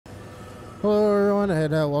Hello everyone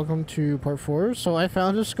and welcome to part 4. So I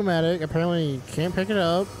found a schematic. Apparently you can't pick it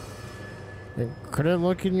up. It couldn't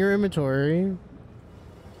look in your inventory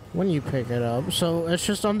when you pick it up. So it's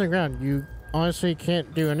just on the ground. You honestly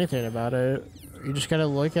can't do anything about it. You just gotta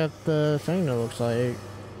look at the thing it looks like.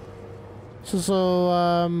 So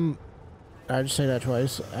I just say that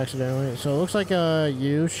twice accidentally. So it looks like a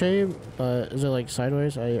U shape, but is it like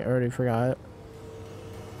sideways? I already forgot.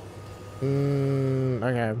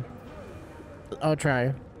 Okay. I'll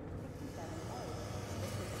try.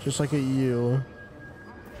 Just like a U.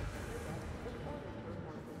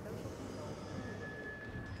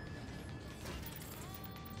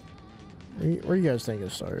 Where you guys think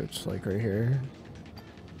it starts? Like right here?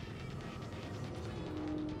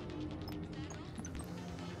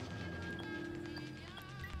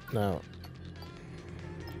 No.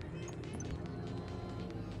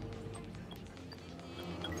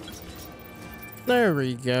 There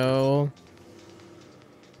we go.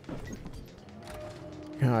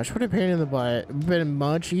 Gosh, what a pain in the butt. It would have been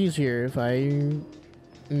much easier if I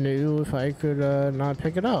knew if I could not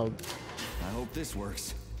pick it up. I hope this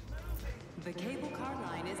works. The cable car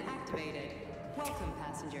line is activated. Welcome,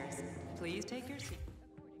 passengers. Please take your seat.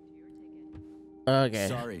 Okay.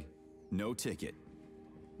 Sorry, no ticket.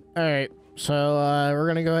 Alright, so we're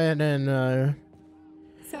gonna go ahead and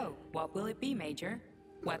So, what will it be, Major?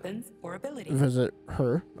 Weapons or abilities? visit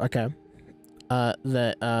her. Okay. I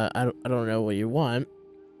don't know what you want.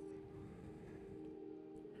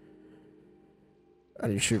 I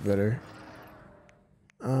need to shoot better.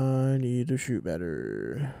 I need to shoot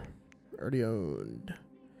better. Already owned.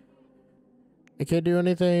 I can't do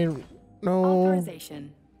anything. No.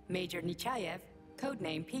 Authorization. Major Nichayev,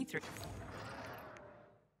 codename P3.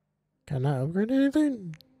 Can I upgrade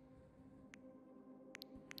anything?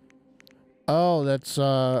 Oh, that's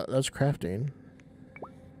crafting.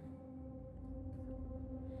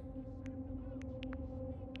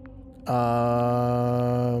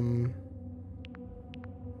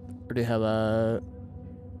 Already have a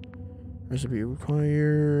recipe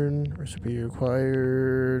required. Recipe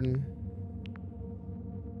required.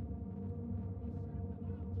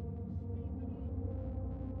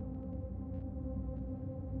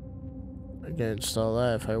 I can install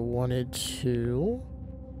that if I wanted to.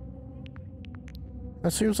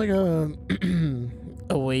 That seems like a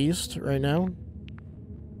a waste right now.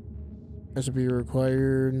 Recipe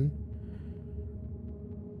required.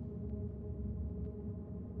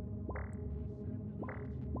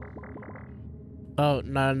 Oh,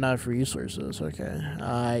 not enough resources. Okay,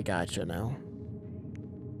 I gotcha now.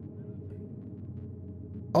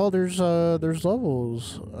 Oh, there's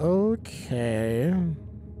levels. Okay.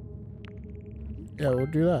 Yeah, we'll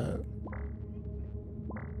do that.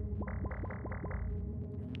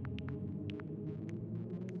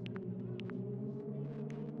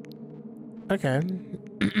 Okay.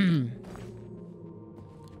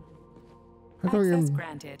 Access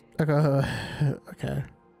granted. Okay. Okay.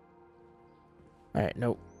 Alright,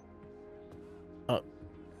 nope. Oh.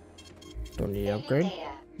 Don't need upgrade.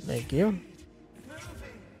 Thank you.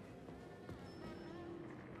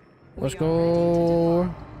 Let's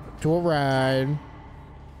go to a ride.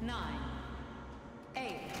 9, 8,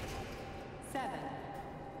 7,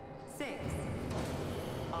 6.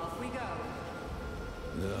 Off we go.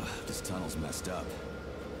 Ugh, this tunnel's messed up.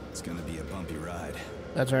 It's gonna be a bumpy ride.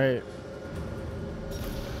 That's right.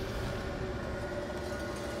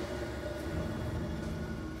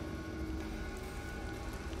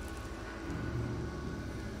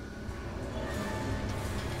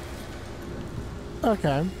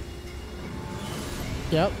 Okay.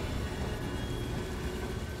 Yep.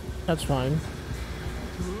 That's fine.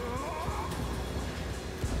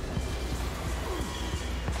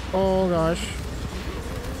 Oh gosh.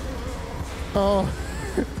 Oh.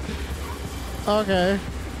 Okay.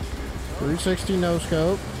 360 no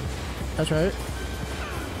scope. That's right.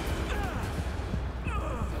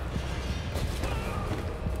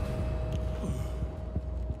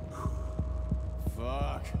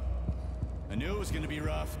 Fuck. I knew it was gonna be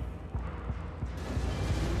rough.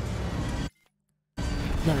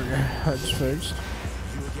 There we go. That's fixed.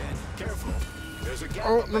 You again. Careful. There's a gap.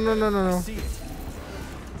 Oh, no, no, no, no, no. I see it.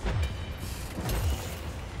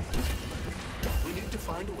 We need to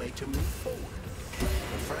find a way to move forward.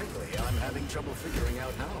 But frankly, I'm having trouble figuring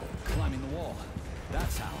out how. Climbing the wall.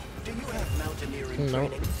 That's how. Do you have mountaineering Nope.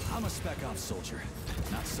 training? I'm a spec ops soldier.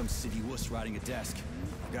 Not some city wuss riding a desk.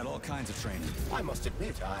 I've got all kinds of training. I must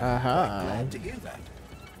admit, I'm Uh-huh. quite glad to hear that.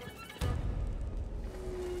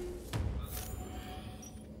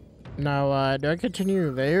 Now, do I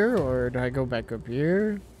continue there, or do I go back up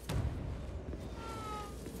here?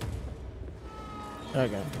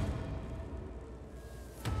 Okay.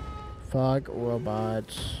 Fuck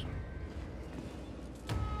robots.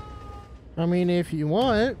 I mean, if you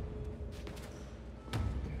want,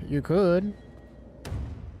 you could.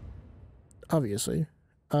 Obviously.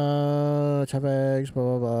 Type X,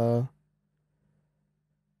 blah, blah, blah.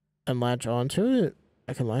 And latch onto it?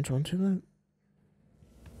 I can latch onto it?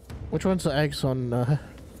 Which one's the X on,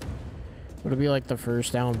 would it be like the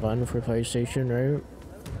first down button for PlayStation, right?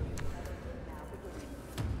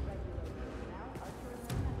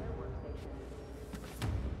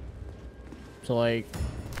 So, like,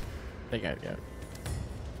 they got, yeah.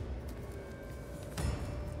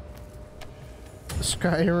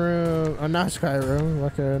 Skyrim, not Skyrim,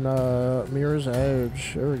 fucking, Mirror's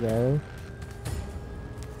Edge. There we go.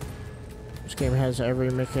 This game has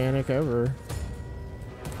every mechanic ever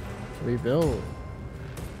rebuilt.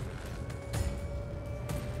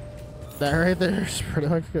 That right there is pretty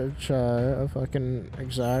much a fucking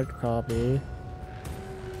exact copy.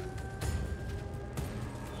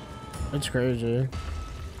 It's crazy.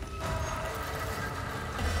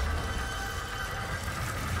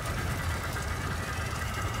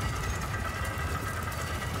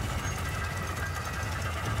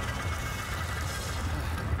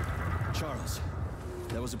 Charles,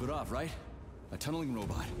 that was a Burav, right? A tunneling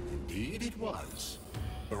robot. Indeed it was.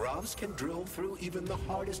 Buravs can drill through even the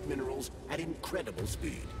hardest minerals at incredible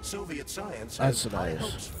speed. Soviet science has high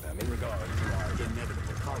hopes for them in regard to our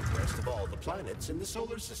inevitable conquest of all the planets in the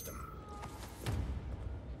solar system.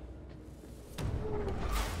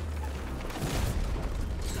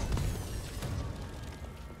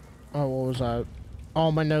 Oh, what was that?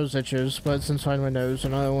 Oh, my nose itches, but it's inside my nose,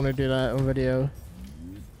 and I don't want to do that on video.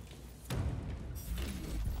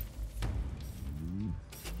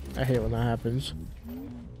 I hate when that happens.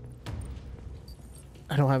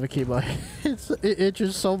 I don't have a keybind. It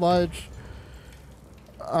itches so much.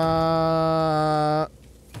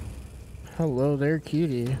 Hello there,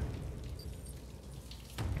 cutie.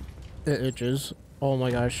 It itches. Oh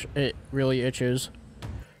my gosh, it really itches.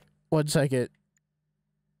 1 second.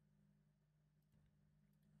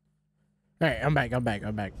 Alright, I'm back.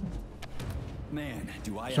 Man,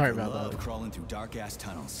 do I Sorry ever about love that. crawling through dark-ass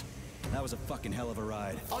tunnels. That was a fucking hell of a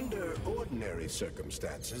ride. Under ordinary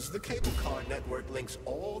circumstances, the cable car network links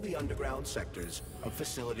all the underground sectors of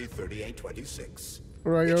Facility 3826.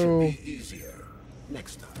 It should be easier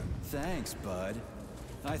next time. Thanks, bud.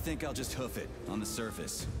 I think I'll just hoof it on the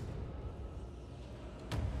surface.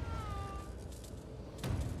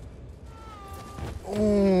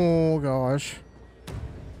 Oh gosh.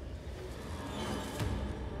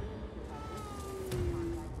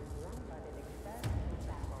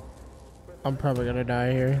 I'm probably gonna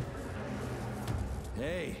die here.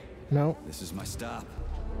 Hey, No. this is my stop.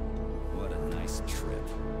 What a nice trip.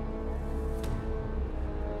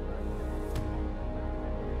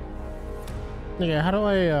 Yeah, how do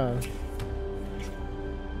I,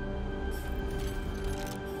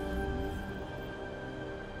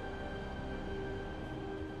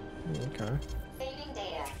 Okay. Saving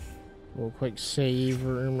data. Little quick save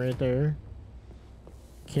room right there.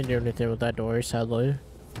 Can't do anything with that door, sadly.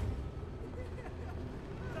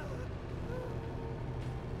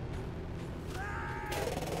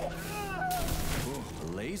 Ooh, a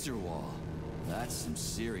laser wall. That's some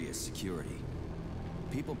serious security.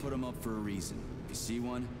 People put them up for a reason. If you see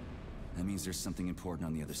one, that means there's something important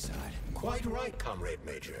on the other side. Quite right, Comrade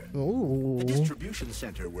Major. Ooh. The distribution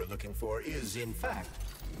center we're looking for is, in fact,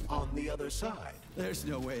 on the other side. There's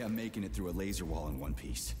no way I'm making it through a laser wall in one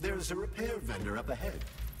piece. There's a repair vendor up ahead.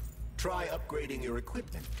 Try upgrading your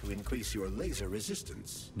equipment to increase your laser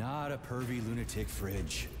resistance. Not a pervy lunatic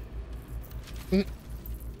fridge.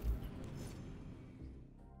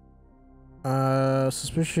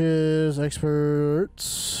 Suspicious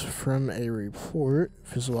experts from a report,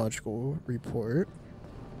 physiological report.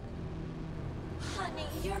 Honey,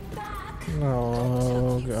 you're back.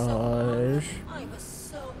 Oh It took you so long. gosh. I was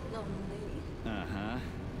so lonely. Uh-huh.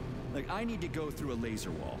 Like, I need to go through a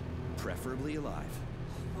laser wall, preferably alive.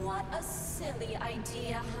 What a silly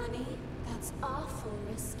idea, honey. That's awful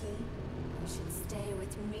risky. You should stay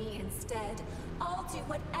with me instead. I'll do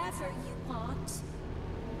whatever you want.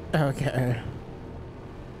 Okay.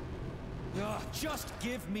 Ugh, just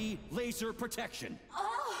give me laser protection.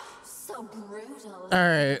 Oh, so brutal.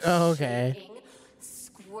 Alright, okay. Cheating.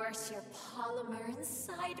 Squirt your polymer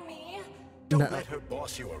inside me. Don't let her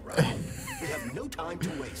boss you around. We have no time to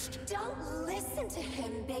waste. Don't listen to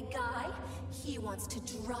him, big guy. He wants to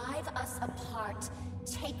drive us apart.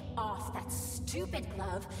 Take off that stupid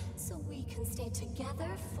glove so we can stay together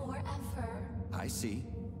forever. I see.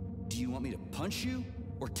 Do you want me to punch you?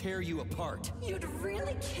 or tear you apart. You'd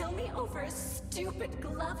really kill me over a stupid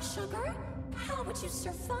glove, Sugar? How would you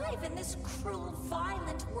survive in this cruel,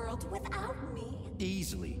 violent world without me?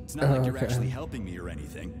 Easily. It's not like you're actually helping me or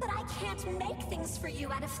anything. But I can't make things for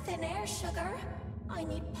you out of thin air, Sugar. I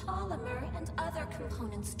need polymer and other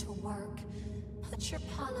components to work. Put your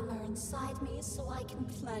polymer inside me so I can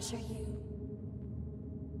pleasure you.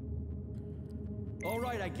 All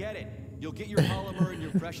right, I get it. You'll get your polymer and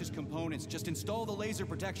your precious components. Just install the laser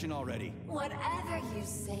protection already. Whatever you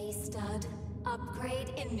say, stud. Upgrade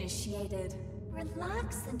initiated.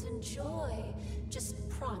 Relax and enjoy. Just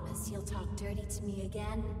promise you'll talk dirty to me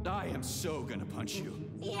again. I am so gonna punch you.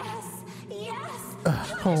 Yes, yes.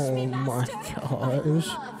 Oh me, my master. gosh.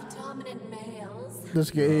 I love dominant males.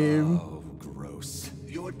 This game. Oh, gross.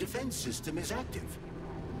 Your defense system is active.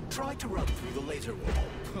 Try to run through the laser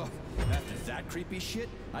wall. After that creepy shit,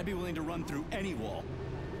 I'd be willing to run through any wall.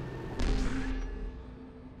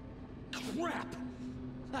 Crap!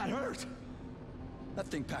 That hurt! That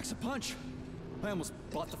thing packs a punch. I almost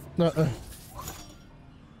bought the...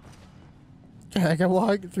 I can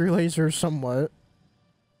walk through lasers somewhat.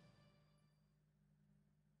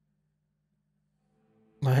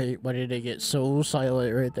 Why did it get so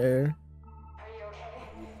silent right there? Are you okay?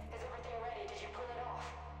 Is everything ready? Did you pull it off?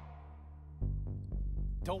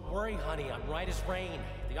 Don't worry, honey. I'm right as rain.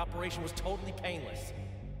 The operation was totally painless.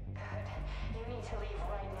 Good. You need to leave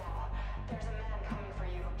right now. There's a man coming for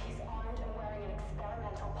you. He's armed and wearing an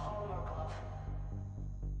experimental polymer glove.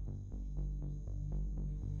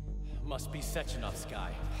 Must be Sechenov's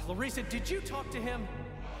guy. Larissa, did you talk to him?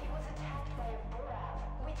 He was attacked by a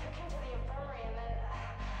Burav. We took him to the infirmary and then...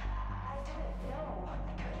 I didn't know. I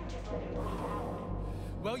couldn't just let him bleed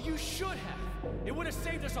out. Well, you should have. It would have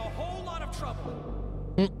saved us a whole lot of trouble.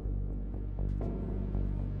 It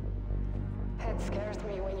scares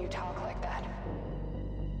me when you talk like that.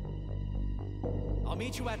 I'll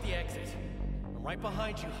meet you at the exit. I'm right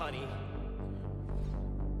behind you, honey.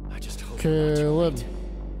 I just hope you're not too Kill him. late.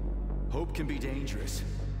 Hope can be dangerous.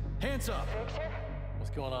 Hands up! Victor?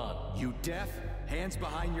 What's going on? You deaf? Hands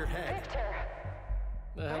behind your head. Victor!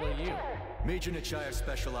 The hell are you? Major Nechayev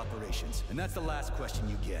Special Operations, and that's the last question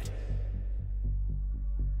you get.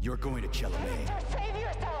 You're going to Chelomey. Victor, save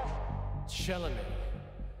yourself! Chelomey.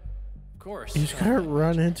 Of course. He's gonna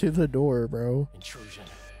run into the door, bro. Intrusion.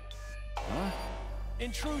 Huh?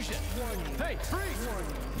 Intrusion! Hey, freeze!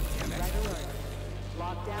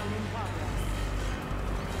 Lockdown in progress.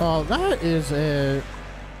 Oh, that is it.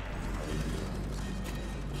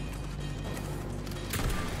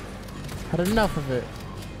 Had enough of it.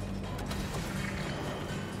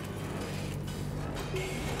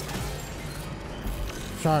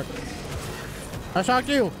 Shock. I shocked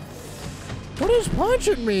you. What is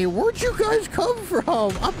punching me? Where'd you guys come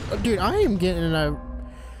from? Dude, I am getting a...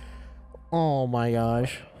 Oh my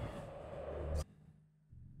gosh.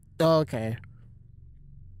 Okay.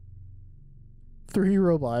 3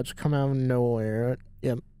 robots come out of nowhere.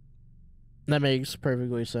 Yep. That makes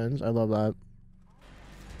perfectly sense. I love that.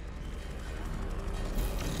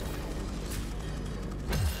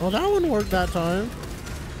 Well, that one worked that time.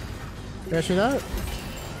 You guys see that?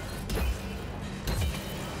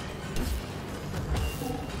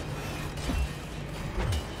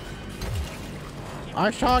 I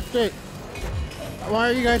shocked it. Why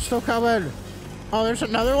are you guys still coming? Oh, there's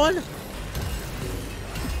another one?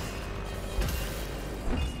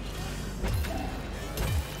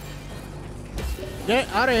 Get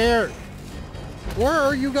out of here. Where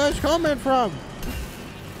are you guys coming from?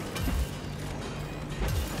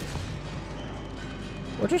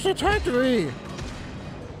 What just attacked me?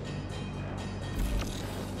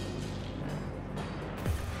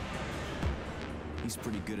 He's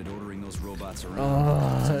pretty good at ordering those robots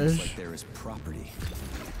around. Seems like they're his property.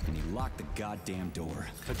 And he locked the goddamn door.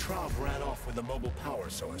 Petrov ran off with a mobile power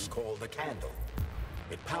source called a candle.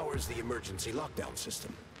 It powers the emergency lockdown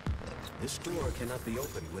system. This door cannot be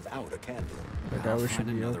opened without a candle. I'll find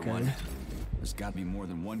another one. There's got to be more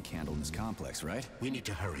than one candle in this complex, right? We need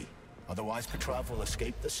to hurry. Otherwise, Petrov will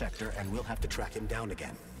escape the sector and we'll have to track him down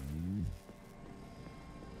again.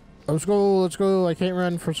 Let's go, let's go. I can't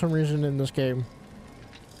run for some reason in this game.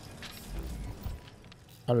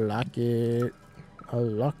 I like it. I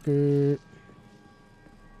like it.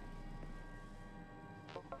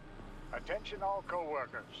 Attention all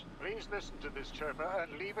co-workers. Please listen to this chirper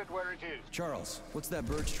and leave it where it is. Charles, what's that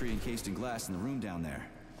birch tree encased in glass in the room down there?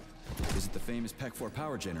 Is it the famous PEC 4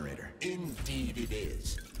 power generator? Indeed it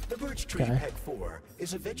is. The birch tree PEC 4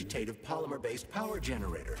 is a vegetative polymer-based power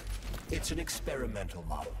generator. It's an experimental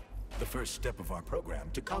model. The first step of our program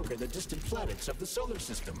to conquer the distant planets of the solar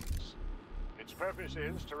system. It's Its purpose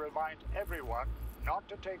is to remind everyone not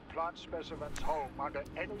to take plant specimens home under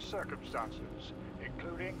any circumstances,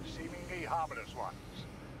 including seemingly harmless ones.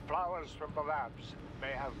 Flowers from the labs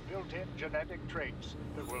may have built-in genetic traits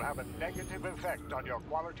that will have a negative effect on your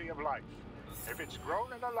quality of life. If it's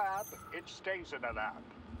grown in a lab, it stays in a lab.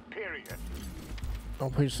 Period. Oh,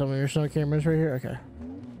 please tell me your snow cameras right here. Okay.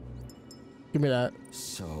 Give me that.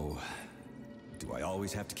 So, do I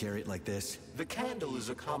always have to carry it like this? The candle is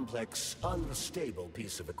a complex, unstable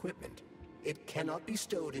piece of equipment. It cannot be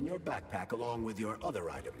stowed in your backpack along with your other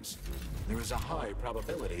items. There is a high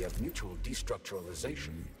probability of mutual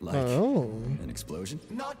destructuralization. Like an explosion?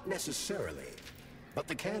 Not necessarily, but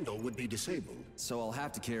the candle would be disabled. So I'll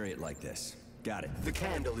have to carry it like this. Got it. The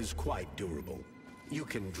candle is quite durable. You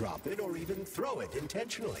can drop it or even throw it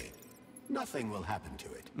intentionally. Nothing will happen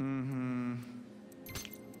to it. Mm-hmm.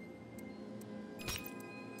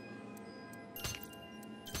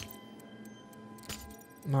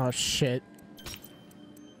 Oh, shit.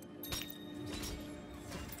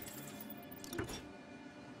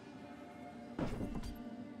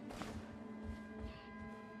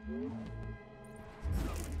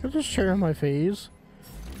 Put this chair on my face.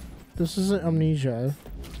 This isn't Amnesia.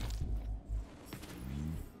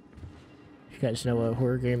 You guys know what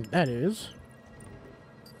horror game that is.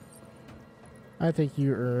 I think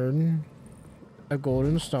you earn a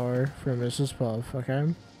golden star for Mrs. Puff,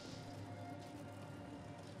 okay?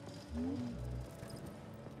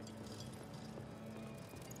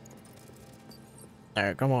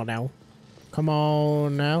 Alright, come on now. Come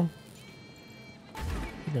on now.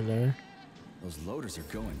 Get in there. Those loaders are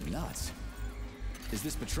going nuts. Is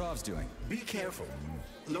this Petrov's doing? Be careful.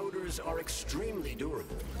 Loaders are extremely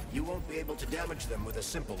durable. You won't be able to damage them with a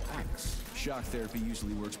simple axe. Shock therapy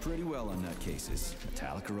usually works pretty well on nutcases,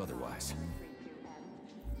 metallic or otherwise.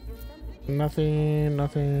 Nothing,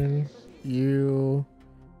 nothing. You.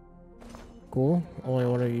 Cool. Only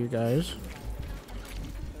one of you guys.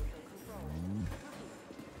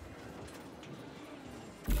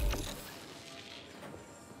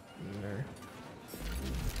 There.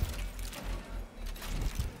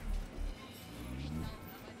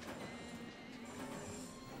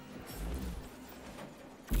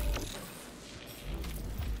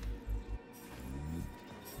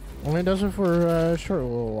 Only does it for a short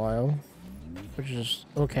little while, which is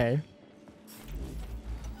okay.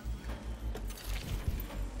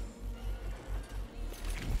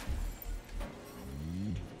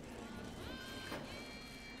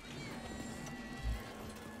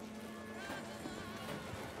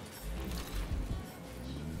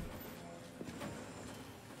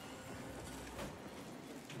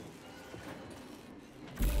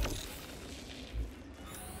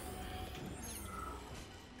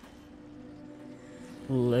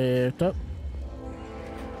 Lift up.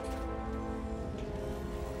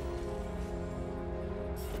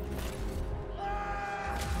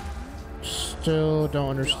 Still don't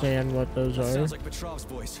understand what those are. Sounds like Petrov's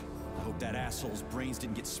voice. I hope that asshole's brains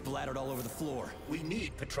didn't get splattered all over the floor. We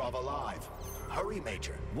need Petrov alive. Hurry,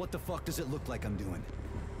 Major. What the fuck does it look like I'm doing?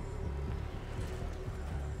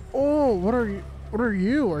 Oh, what are you? What are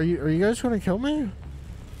you? Are you guys gonna kill me?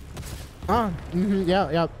 Ah,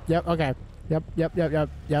 yeah, okay. Yep.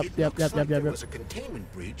 There was a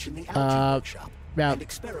containment breach in the algae workshop. Yeah. And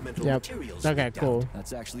experimental materials Okay, leaked cool. out.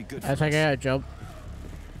 That's actually good. I think I gotta jump.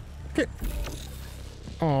 Okay.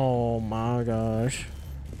 Oh my gosh.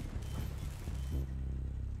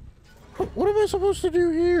 What am I supposed to do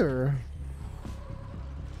here?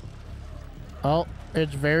 Oh,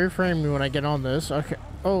 it's very framey when I get on this. Okay.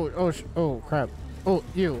 Oh, crap. Oh,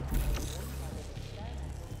 you.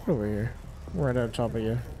 Get over here. Right on top of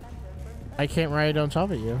you. I can't ride on top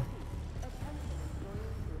of you.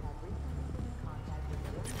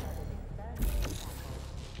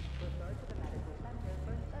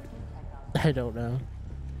 I don't know.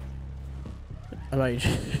 I might.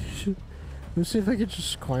 Let's see if I can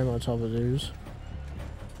just climb on top of these.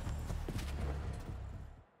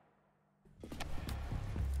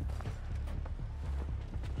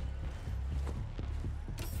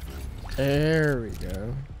 There we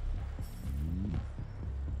go.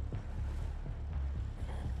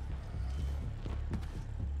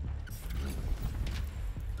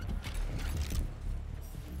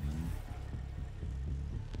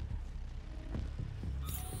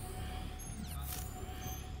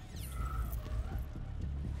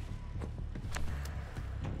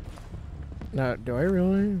 Now, do I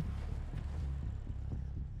really?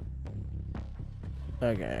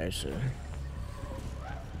 Okay, I see.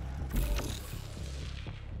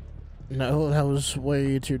 No, that was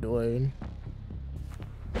way too delayed.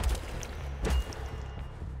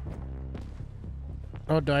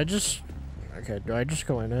 Oh, do I just... Okay, do I just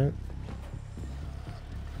go in it?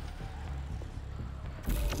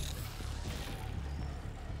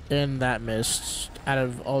 In that mist, out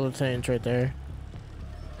of all the things right there.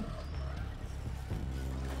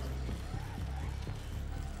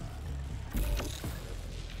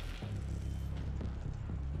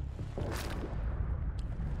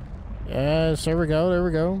 Yes, there we go, there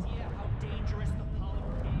we go.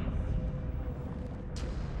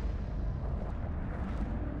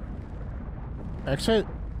 Exit.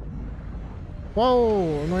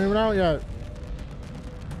 Whoa, I'm not even out yet.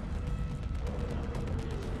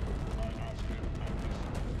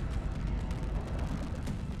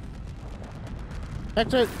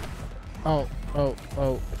 Exit. Oh, oh,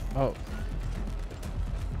 oh, oh.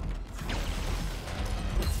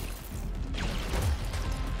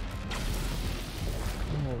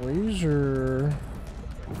 Oh, laser.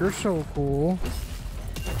 You're so cool.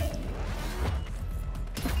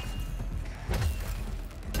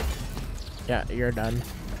 Yeah, you're done.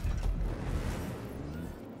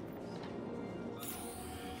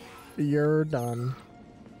 You're done.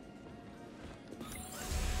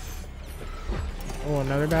 Oh,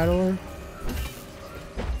 another battler?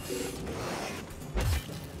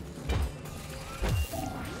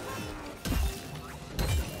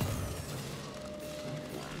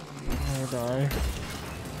 Oh, die.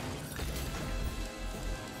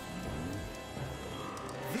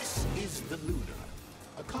 This is the Lunar,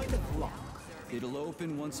 a kind of rock. It'll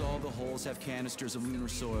open once all the holes have canisters of lunar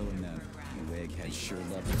soil in them. You eggheads sure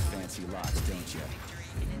love your fancy locks, don't you?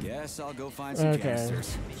 Guess I'll go find some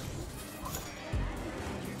canisters.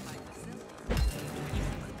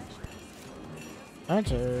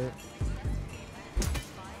 That's it.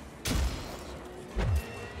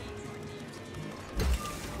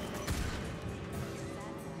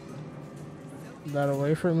 That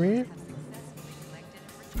away from me?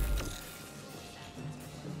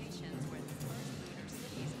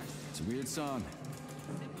 It's a weird song,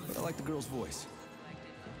 but I like the girl's voice.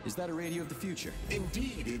 Is that a radio of the future?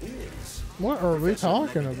 Indeed it is. What are we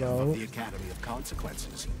talking Of about? the Academy of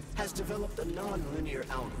Consequences has developed a non-linear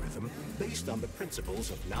algorithm based on the principles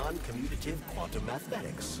of non-commutative quantum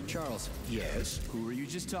mathematics. Charles. Yes? Who were you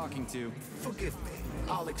just talking to? Forgive me.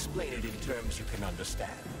 I'll explain it in terms you can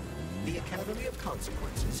understand. The Academy of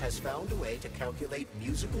Consequences has found a way to calculate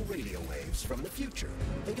musical radio waves from the future.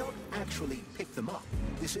 They don't actually pick them up.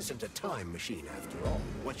 This isn't a time machine after all.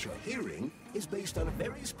 What you're hearing is based on a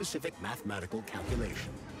very specific mathematical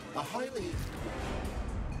calculation. A highly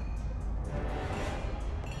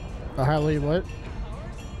what?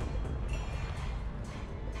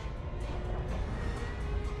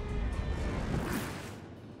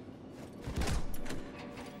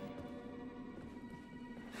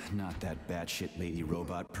 Not that batshit lady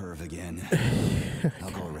robot perv again.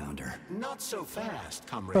 I'll go around her. Not so fast,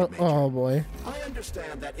 Comrade Major. Oh boy. I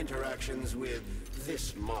understand that interactions with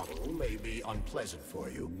this model may be unpleasant for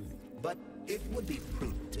you, but it would be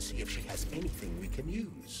prudent to see if she has anything we can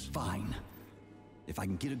use. Fine. If I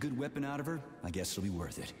can get a good weapon out of her, I guess it'll be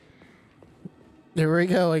worth it. There we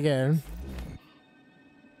go again.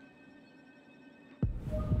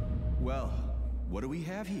 Well, what do we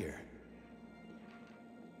have here?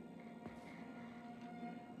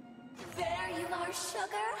 There you are,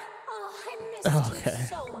 sugar. Oh, I missed you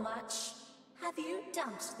so much. Have you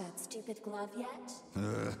dumped that stupid glove yet?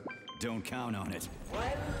 Don't count on it.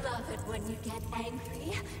 I love it when you get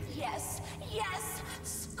angry. Yes, yes.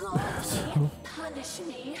 Scold me, punish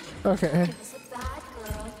me. Okay. I was a bad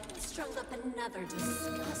girl and strung up another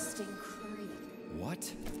disgusting creep.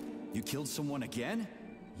 What? You killed someone again?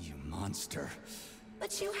 You monster.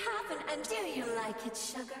 But you haven't, and do you like it,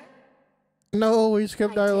 sugar? No, we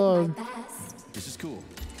skipped dialogue. I did my best. This is cool.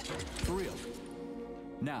 For real.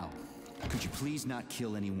 Now, could you please not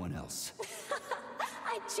kill anyone else?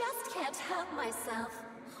 I just can't help myself.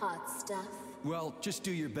 Hot stuff. Well, just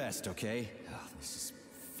do your best, okay? Oh, this is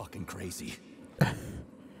fucking crazy.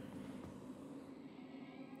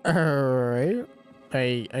 Alright.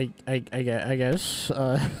 I guess.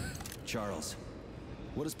 Charles,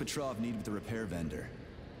 what does Petrov need with the repair vendor?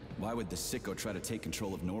 Why would the sicko try to take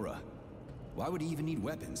control of Nora? Why would he even need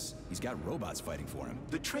weapons? He's got robots fighting for him.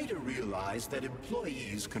 The traitor realized that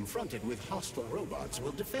employees confronted with hostile robots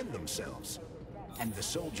will defend themselves. And the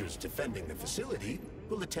soldiers defending the facility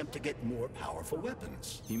will attempt to get more powerful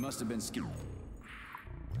weapons. He must have been scared.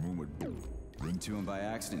 Run to him by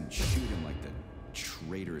accident and shoot him like the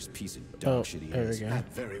traitorous piece of dog shit he there we is. go.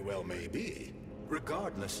 That very well may be.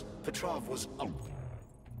 Regardless, Petrov was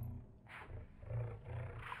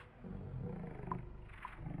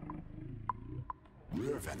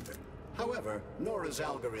vendor. However, Nora's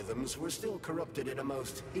algorithms were still corrupted in a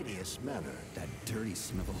most hideous manner. That dirty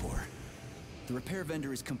son of a whore. The repair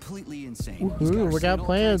vendor is completely insane. Ooh, we got all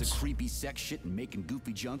plans. kinds of creepy sex shit and making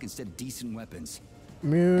goofy junk instead of decent weapons.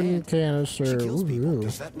 Moon She canister. kills people. Ooh.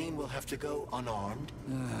 Does that mean we'll have to go unarmed?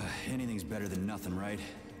 Anything's better than nothing, right?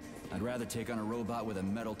 I'd rather take on a robot with a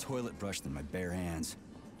metal toilet brush than my bare hands.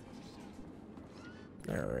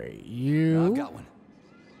 Alright, I've you. got one.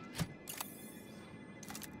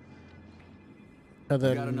 And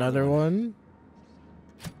then got another another one.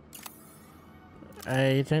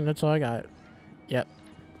 I think that's all I got. Yep.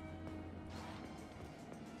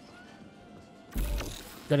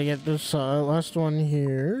 Gotta get this last one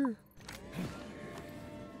here.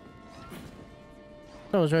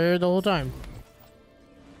 That was right here the whole time.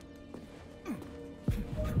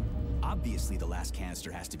 Obviously, the last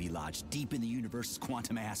canister has to be lodged deep in the universe's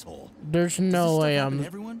quantum asshole. There's Does no this way stuff happen I'm. to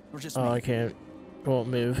everyone, or just Oh, me? I can't. Won't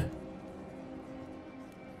move.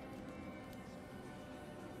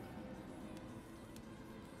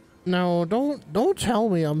 No, don't tell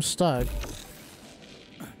me I'm stuck.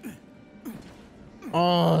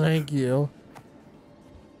 Oh, thank you.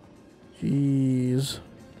 Jeez.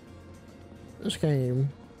 This game.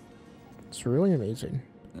 It's really amazing.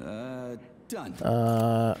 Done.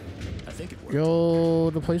 I think it worked. Yo,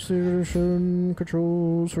 the PlayStation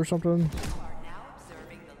controls or something. You are now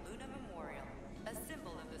observing the Luna Memorial, a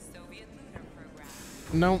symbol of the Soviet lunar program.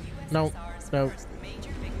 No, no, USSR's no. first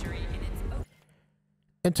major victory in its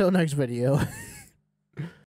Until next video.